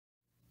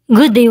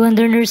Good day,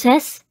 Wonder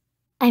Nurses.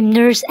 I'm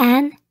Nurse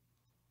Anne.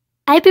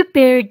 I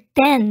prepared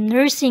 10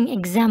 nursing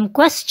exam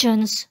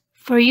questions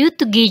for you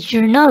to gauge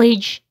your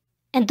knowledge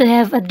and to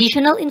have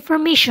additional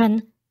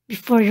information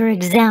before your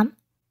exam.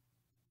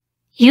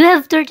 You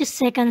have 30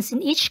 seconds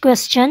in each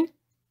question,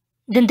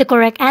 then the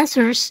correct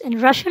answers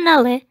and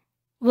rationale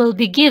will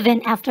be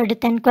given after the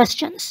 10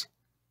 questions.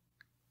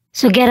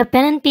 So get a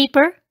pen and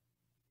paper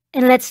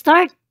and let's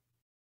start.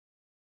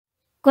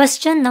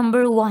 Question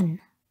number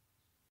 1.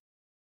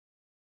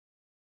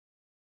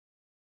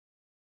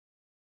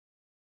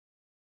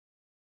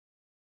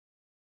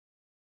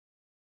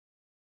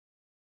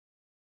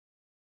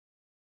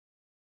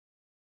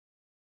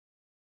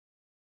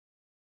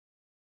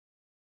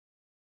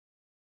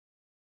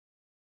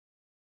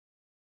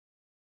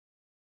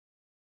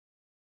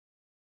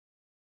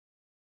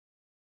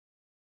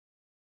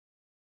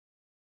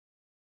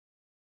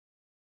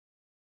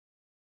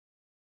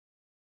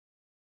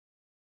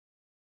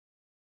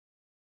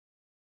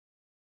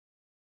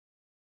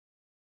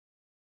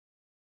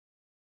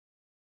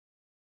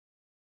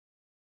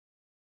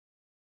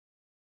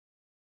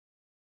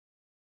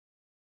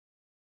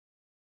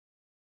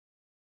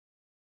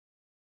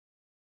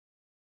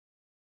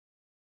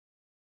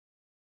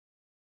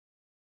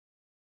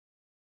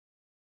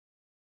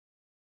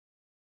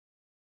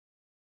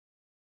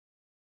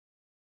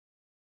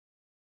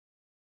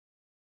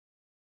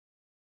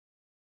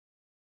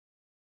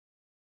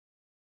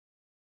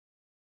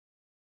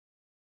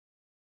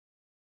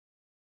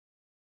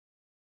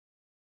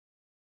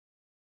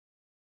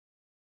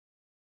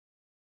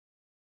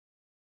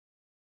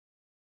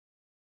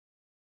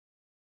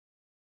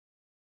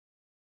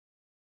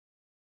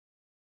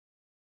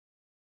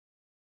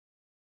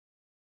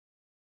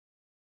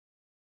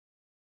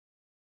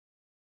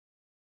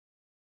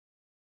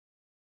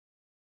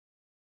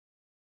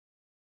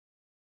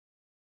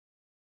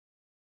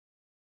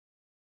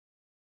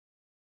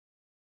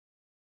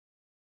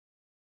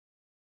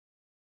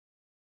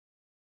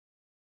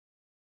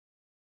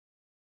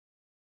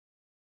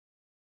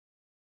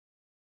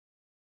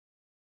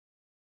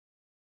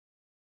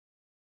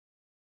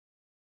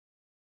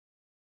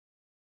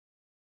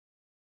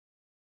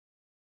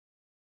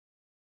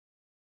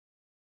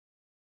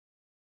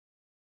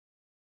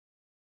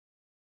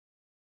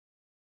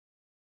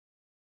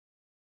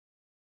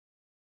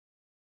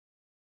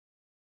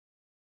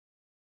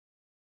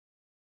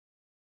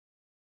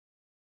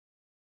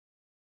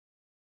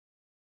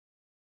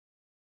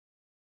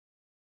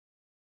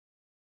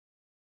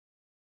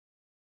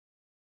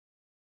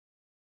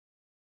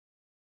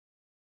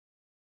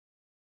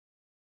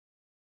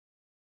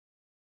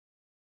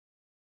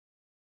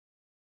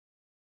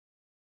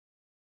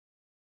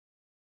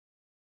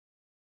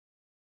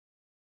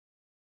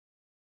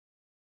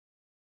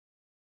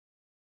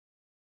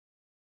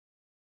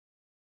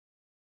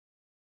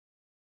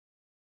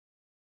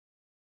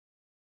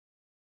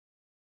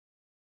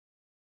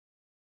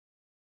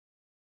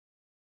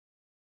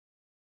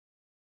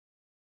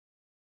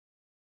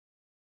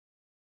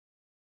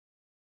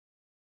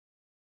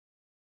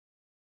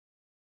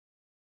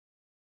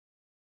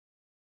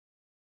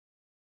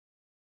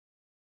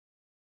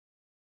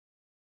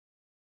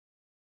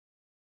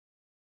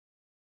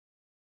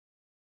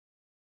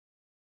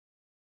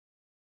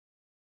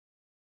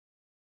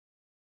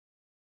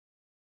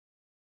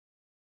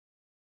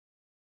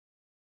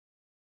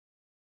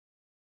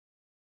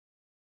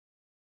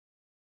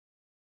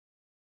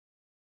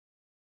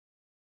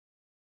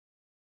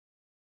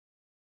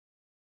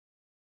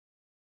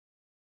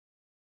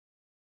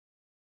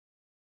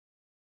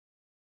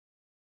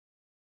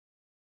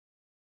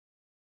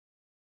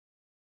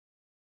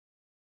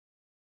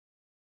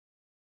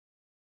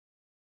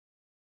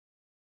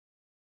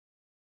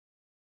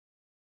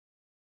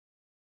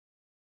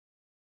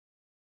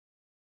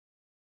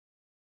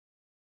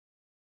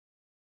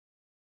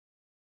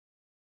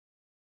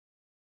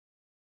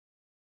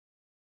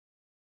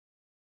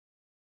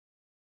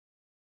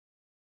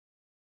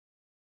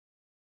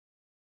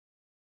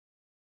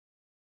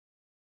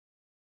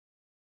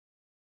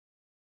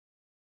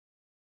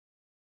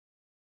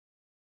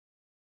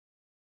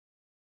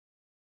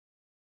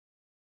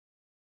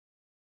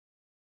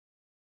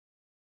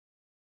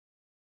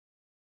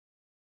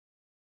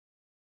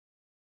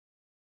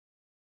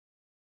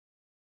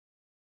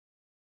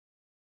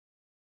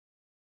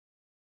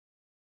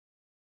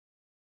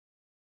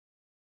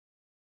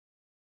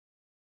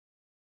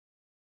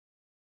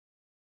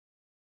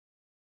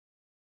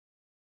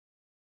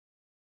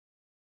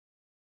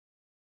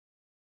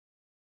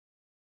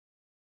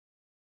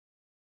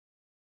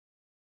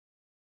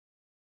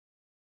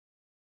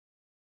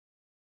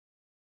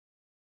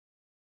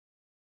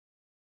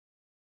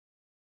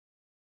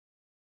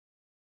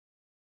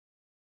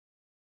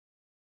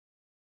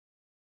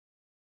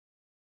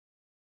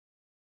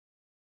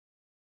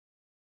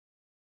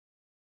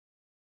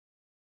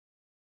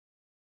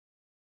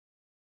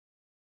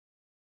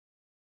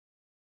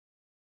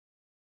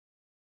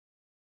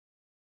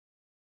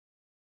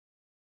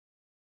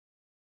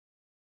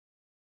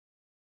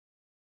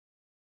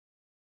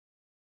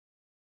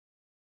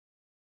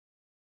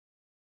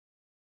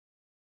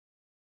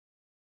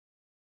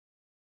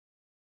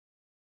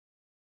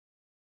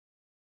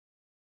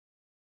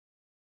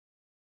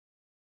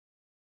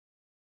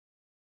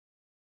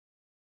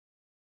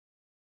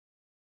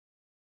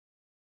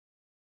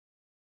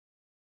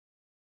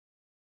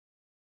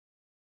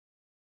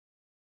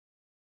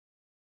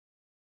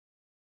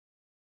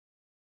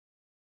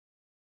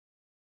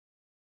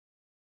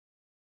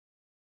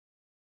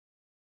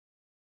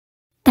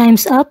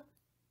 Time's up.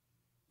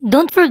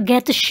 Don't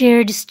forget to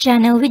share this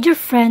channel with your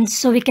friends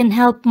so we can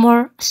help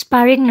more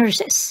aspiring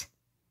nurses.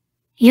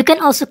 You can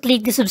also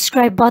click the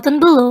subscribe button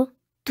below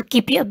to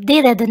keep you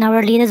updated on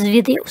our latest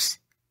videos.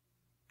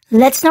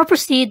 Let's now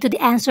proceed to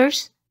the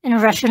answers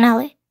and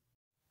rationale.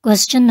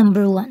 Question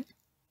number 1.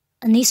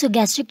 A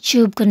nasogastric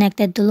tube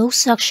connected to low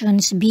suction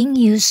is being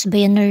used by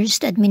a nurse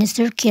to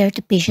administer care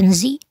to patient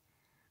Z.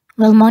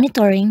 While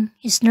monitoring,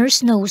 his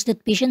nurse knows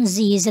that patient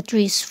Z is at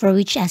risk for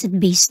which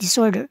acid-base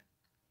disorder?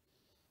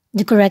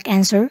 The correct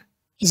answer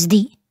is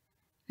D.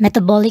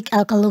 Metabolic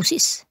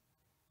alkalosis.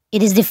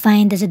 It is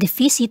defined as a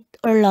deficit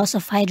or loss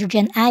of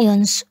hydrogen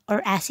ions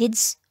or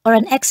acids or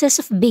an excess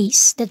of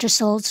base that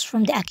results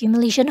from the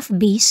accumulation of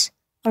base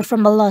or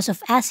from a loss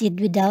of acid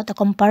without a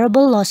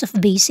comparable loss of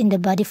base in the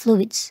body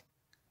fluids.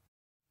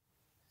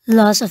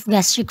 Loss of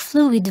gastric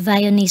fluid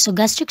via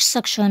nasogastric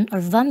suction or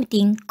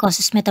vomiting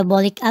causes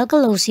metabolic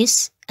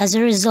alkalosis as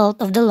a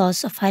result of the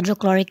loss of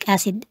hydrochloric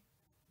acid.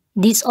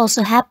 This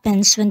also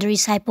happens when there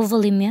is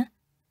hypovolemia,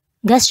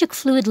 gastric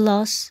fluid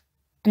loss,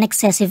 an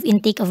excessive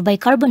intake of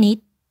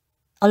bicarbonate,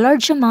 a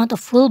large amount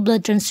of whole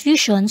blood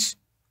transfusions,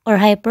 or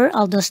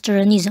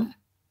hyperaldosteronism.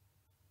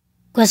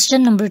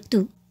 Question number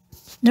 2.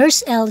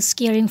 Nurse L is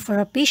caring for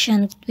a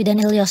patient with an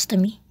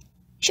ileostomy.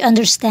 She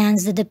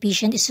understands that the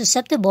patient is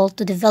susceptible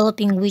to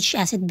developing which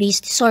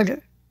acid-base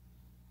disorder?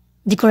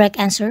 The correct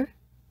answer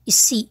is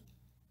C.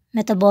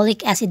 Metabolic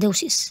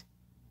acidosis.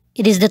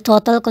 It is the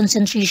total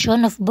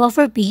concentration of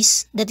buffer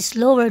base that is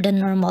lower than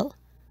normal,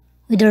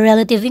 with a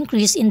relative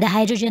increase in the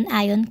hydrogen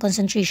ion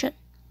concentration.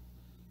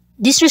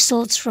 This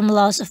results from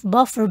loss of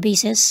buffer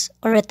bases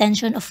or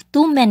retention of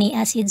too many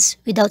acids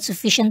without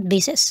sufficient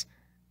bases,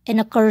 and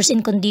occurs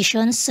in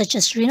conditions such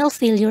as renal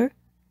failure,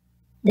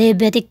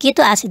 diabetic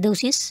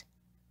ketoacidosis,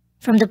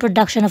 from the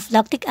production of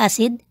lactic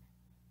acid,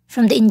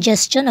 from the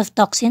ingestion of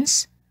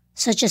toxins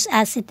such as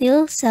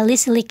acetyl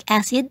salicylic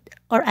acid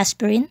or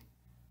aspirin,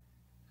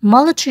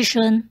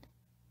 malnutrition,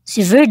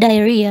 severe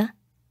diarrhea,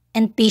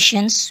 and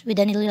patients with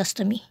an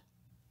ileostomy.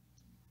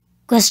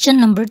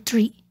 Question number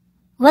 3.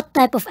 What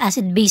type of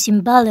acid-base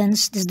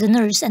imbalance does the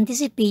nurse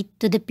anticipate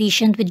that the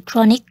patient with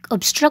chronic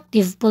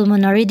obstructive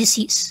pulmonary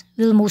disease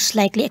will most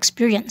likely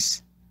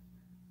experience?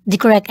 The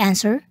correct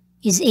answer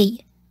is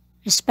A.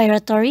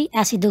 Respiratory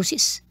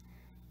acidosis.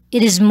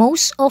 It is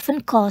most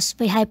often caused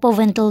by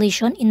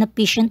hypoventilation in a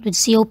patient with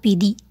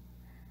COPD.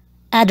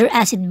 Other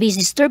acid-base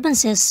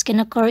disturbances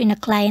can occur in a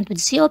client with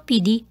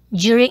COPD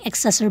during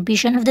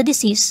exacerbation of the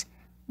disease,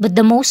 but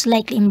the most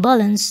likely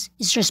imbalance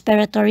is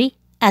respiratory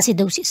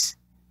acidosis.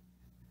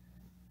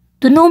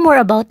 To know more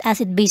about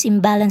acid-base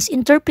imbalance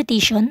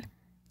interpretation,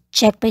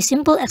 check my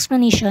simple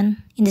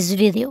explanation in this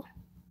video.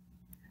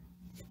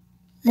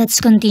 Let's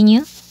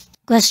continue.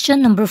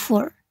 Question number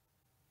 4.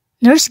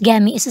 Nurse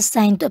Gamy is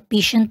assigned to a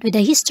patient with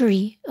a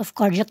history of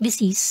cardiac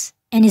disease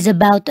and is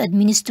about to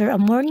administer a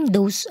morning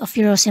dose of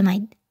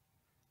furosemide.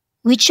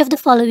 Which of the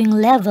following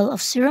level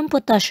of serum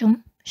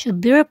potassium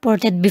should be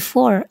reported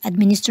before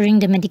administering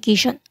the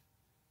medication?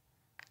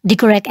 The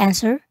correct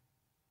answer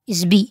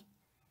is B.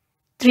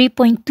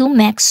 3.2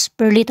 mg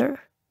per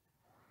liter.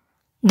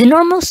 The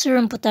normal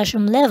serum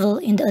potassium level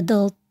in the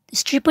adult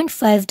is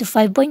 3.5 to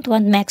 5.1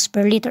 mg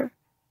per liter.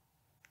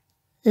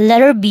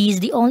 Letter B is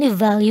the only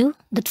value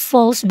that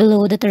falls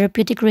below the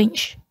therapeutic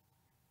range.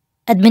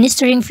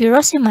 Administering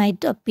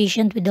furosemide to a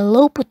patient with a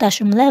low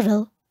potassium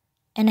level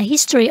and a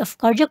history of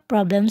cardiac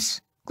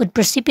problems could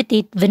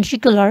precipitate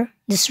ventricular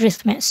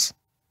dysrhythmias.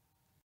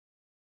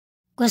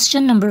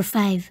 Question number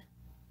 5.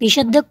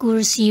 Patient Daku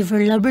received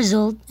her lab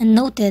result and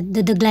noted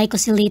that the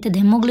glycosylated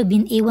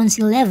hemoglobin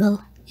A1C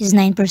level is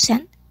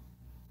 9%.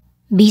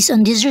 Based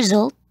on this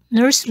result,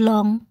 Nurse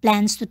Long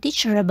plans to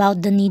teach her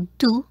about the need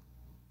to.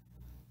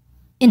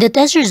 In the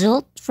test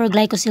result for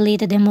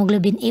glycosylated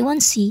hemoglobin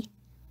A1C,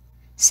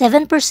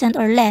 7%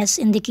 or less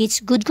indicates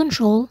good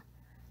control,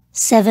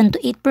 7 to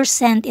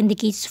 8%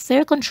 indicates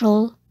fair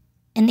control,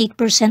 and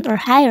 8% or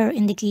higher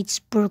indicates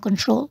poor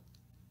control.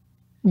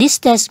 This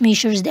test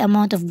measures the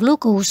amount of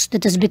glucose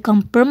that has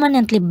become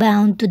permanently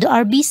bound to the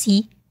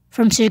RBC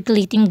from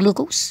circulating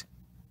glucose.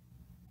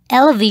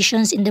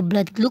 Elevations in the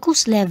blood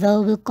glucose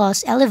level will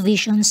cause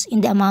elevations in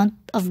the amount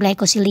of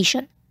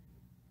glycosylation.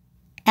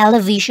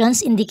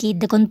 Elevations indicate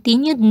the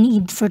continued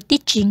need for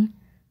teaching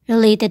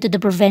related to the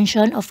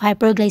prevention of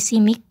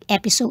hyperglycemic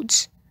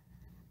episodes.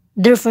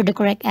 Therefore, the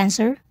correct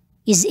answer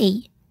is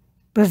A.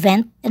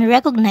 Prevent and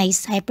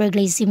recognize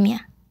hyperglycemia.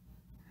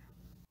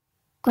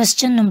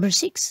 Question number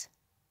 6.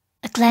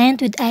 A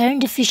client with iron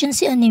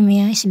deficiency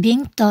anemia is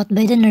being taught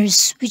by the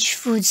nurse which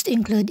foods to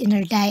include in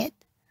her diet.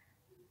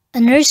 A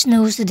nurse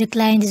knows that the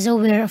client is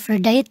aware of her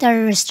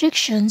dietary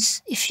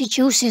restrictions if she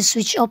chooses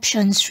which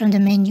options from the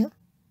menu.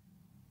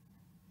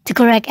 The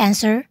correct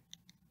answer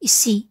is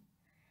C.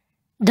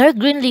 Dark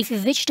green leafy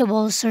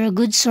vegetables are a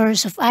good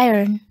source of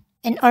iron,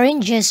 and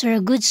oranges are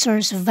a good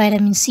source of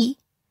vitamin C,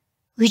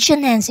 which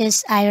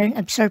enhances iron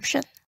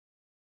absorption.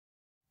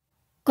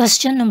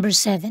 Question number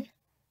 7.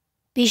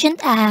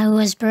 Patient A, who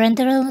has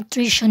parenteral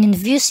nutrition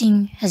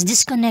infusing, has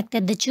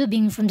disconnected the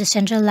tubing from the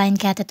central line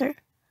catheter.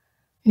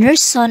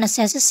 Nurse Son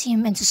assesses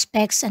him and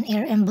suspects an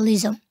air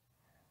embolism.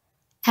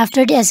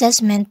 After the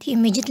assessment, he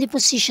immediately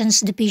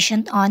positions the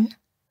patient on.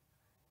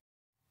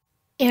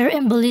 Air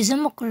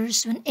embolism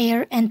occurs when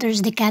air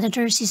enters the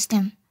catheter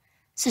system,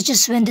 such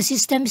as when the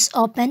system is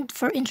opened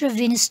for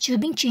intravenous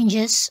tubing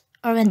changes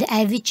or when the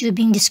IV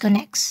tubing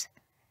disconnects.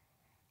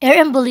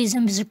 Air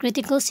embolism is a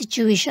critical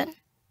situation.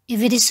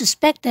 If it is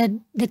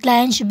suspected, the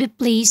client should be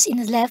placed in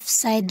a left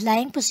side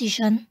lying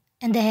position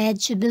and the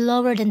head should be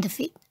lower than the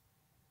feet.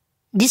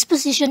 This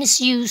position is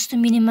used to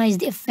minimize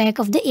the effect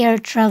of the air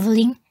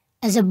traveling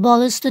as a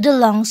bolus to the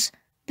lungs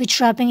by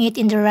trapping it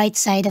in the right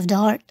side of the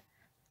heart.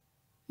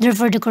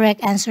 Therefore, the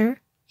correct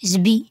answer is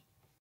B.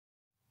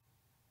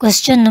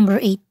 Question number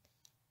 8.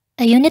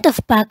 A unit of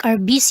pack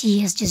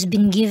RBC has just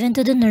been given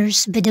to the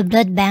nurse by the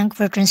blood bank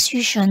for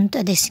transfusion to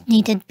a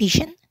designated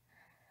patient.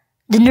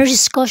 The nurse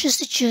is cautious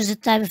to choose the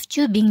type of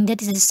tubing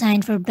that is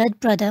designed for blood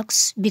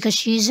products because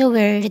she is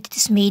aware that it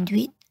is made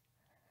with.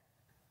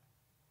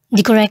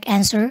 The correct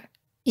answer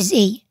is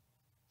A.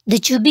 The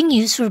tubing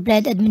used for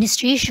blood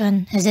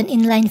administration has an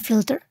inline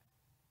filter.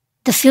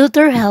 The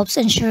filter helps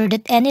ensure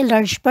that any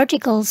large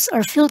particles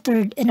are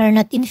filtered and are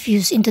not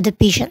infused into the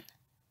patient.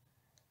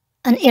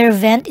 An air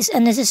vent is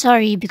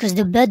unnecessary because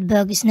the blood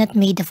bag is not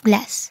made of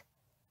glass.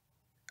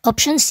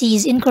 Option C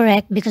is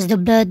incorrect because the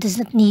blood does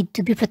not need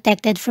to be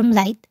protected from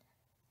light.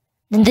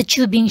 Then the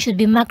tubing should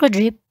be macro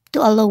drip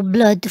to allow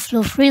blood to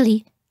flow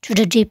freely through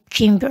the drip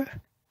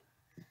chamber.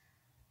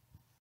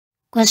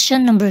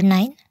 Question number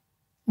 9.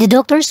 The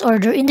doctor's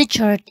order in the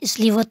chart is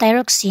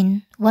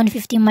levothyroxine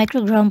 150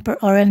 microgram per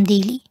orem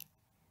daily.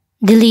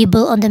 The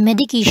label on the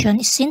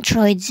medication is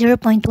Synthroid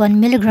 0.1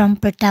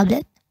 mg per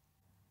tablet.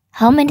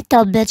 How many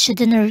tablets should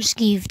the nurse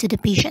give to the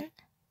patient?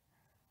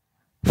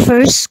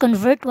 First,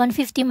 convert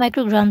 150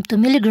 microgram to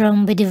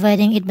milligram by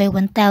dividing it by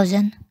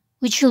 1000,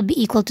 which will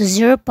be equal to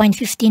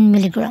 0.15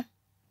 mg.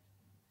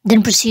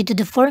 Then proceed to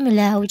the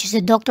formula, which is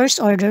the doctor's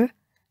order,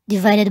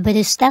 divided by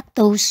the stacked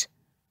dose,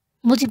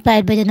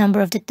 multiplied by the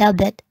number of the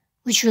tablet,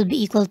 which will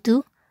be equal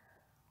to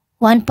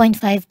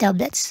 1.5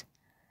 tablets.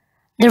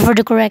 Therefore,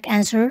 the correct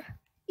answer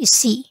is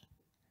C.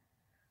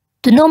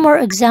 To know more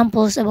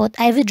examples about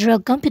IV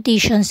drug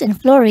computations and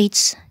flow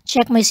rates,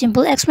 check my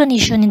simple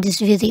explanation in this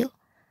video.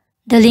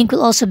 The link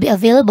will also be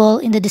available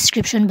in the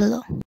description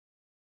below.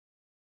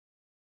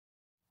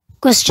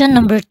 Question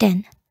number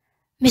 10.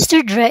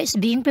 Mr. Dre is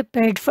being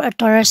prepared for a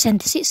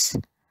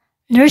thoracentesis.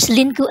 Nurse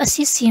Linku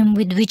assists him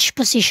with which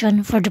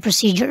position for the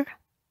procedure?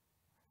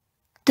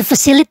 To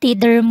facilitate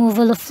the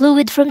removal of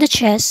fluid from the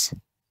chest,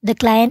 the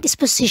client is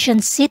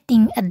positioned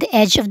sitting at the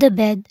edge of the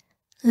bed,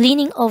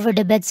 leaning over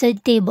the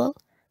bedside table,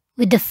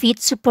 with the feet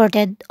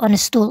supported on a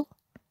stool,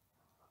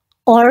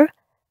 or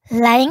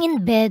lying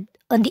in bed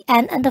on the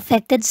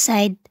unaffected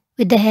side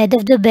with the head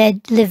of the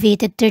bed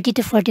elevated 30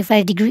 to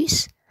 45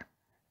 degrees.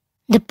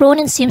 The prone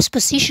and Sims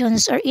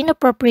positions are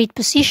inappropriate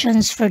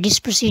positions for this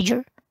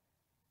procedure.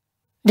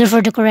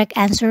 Therefore, the correct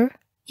answer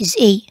is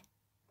A.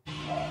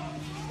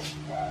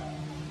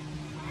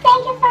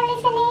 Thank you for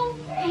listening.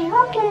 I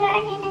hope you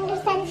learn and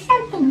understand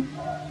something.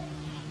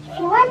 If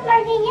you want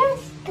more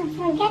videos, don't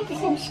forget to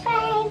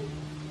subscribe.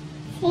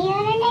 See you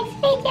on the next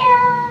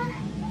video.